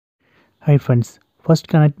Hi friends, first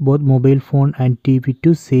connect both mobile phone and TV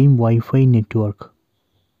to same Wi-Fi network.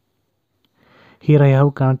 Here I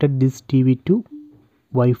have connected this TV to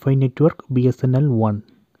Wi-Fi network BSNL 1.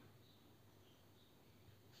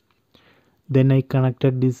 Then I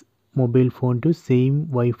connected this mobile phone to same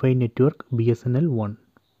Wi-Fi network BSNL 1.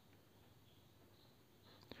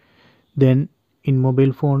 Then in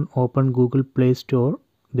mobile phone open Google Play Store,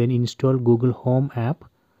 then install Google Home app,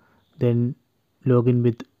 then login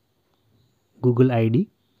with Google ID.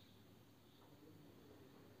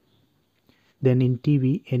 Then in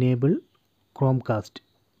TV enable Chromecast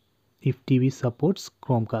if TV supports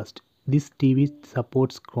Chromecast. This TV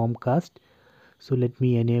supports Chromecast, so let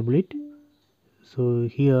me enable it. So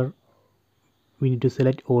here we need to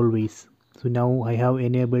select always. So now I have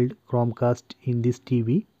enabled Chromecast in this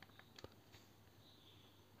TV.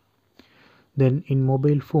 Then in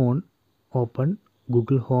mobile phone open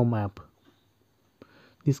Google Home app.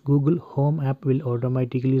 This Google Home app will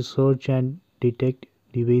automatically search and detect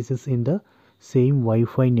devices in the same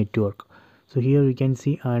Wi-Fi network. So here we can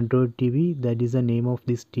see Android TV, that is the name of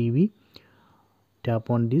this TV.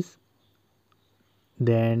 Tap on this,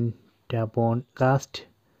 then tap on cast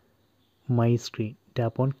my screen,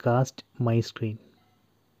 tap on cast my screen,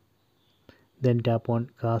 then tap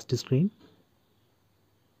on cast screen,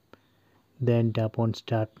 then tap on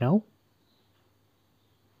start now.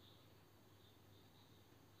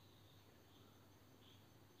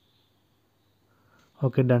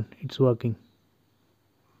 Okay, done, it's working.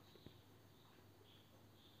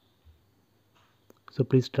 So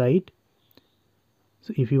please try it.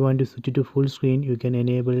 So if you want to switch it to full screen, you can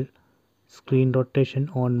enable screen rotation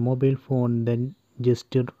on mobile phone, then just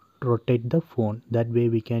to rotate the phone. That way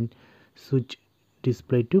we can switch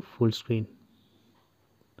display to full screen.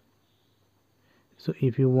 So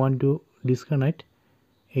if you want to disconnect,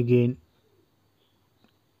 again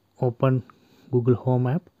open Google Home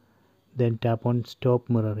app, then tap on stop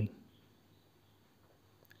mirroring.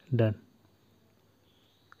 Done.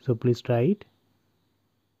 So please try it.